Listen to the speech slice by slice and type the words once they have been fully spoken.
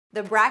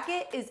The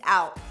bracket is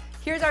out.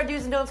 Here's our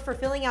do's and don'ts for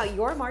filling out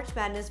your March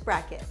Madness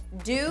bracket.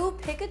 Do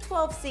pick a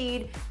 12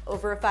 seed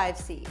over a 5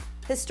 seed.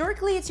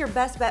 Historically, it's your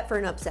best bet for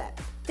an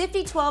upset.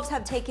 50 12s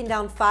have taken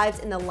down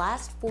 5s in the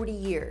last 40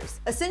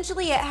 years.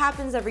 Essentially, it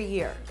happens every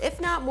year,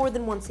 if not more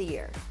than once a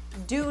year.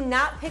 Do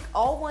not pick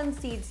all 1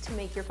 seeds to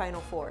make your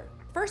Final Four.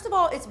 First of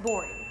all, it's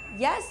boring.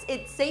 Yes,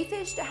 it's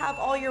safe-ish to have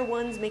all your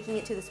 1s making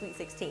it to the Sweet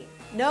 16.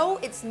 No,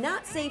 it's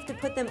not safe to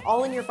put them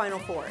all in your Final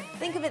Four.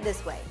 Think of it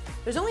this way.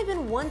 There's only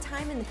been one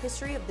time in the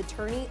history of the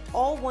tourney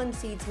all 1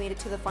 seeds made it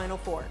to the Final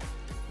Four.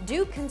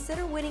 Do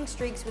consider winning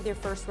streaks with your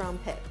first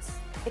round picks.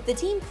 If the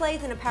team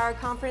plays in a power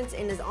conference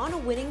and is on a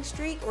winning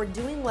streak or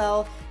doing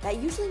well,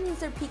 that usually means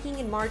they're peaking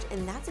in March,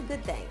 and that's a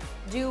good thing.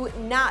 Do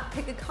not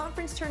pick a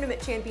conference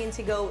tournament champion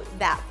to go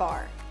that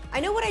far. I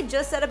know what I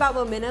just said about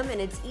momentum,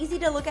 and it's easy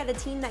to look at a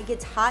team that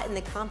gets hot in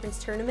the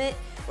conference tournament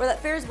or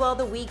that fares well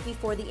the week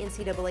before the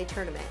NCAA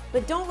tournament.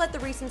 But don't let the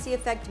recency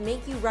effect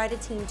make you ride a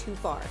team too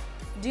far.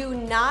 Do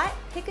not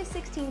pick a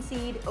 16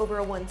 seed over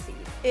a 1 seed.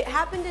 It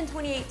happened in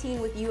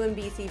 2018 with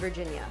UMBC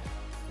Virginia.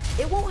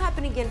 It won't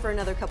happen again for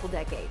another couple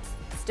decades.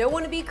 Still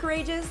want to be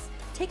courageous?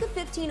 Take a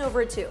 15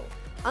 over a 2.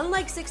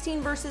 Unlike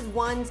 16 versus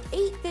 1s,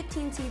 8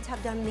 15 seeds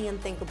have done the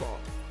unthinkable.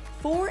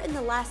 4 in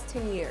the last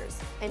 10 years.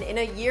 And in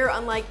a year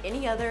unlike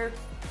any other,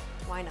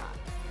 why not?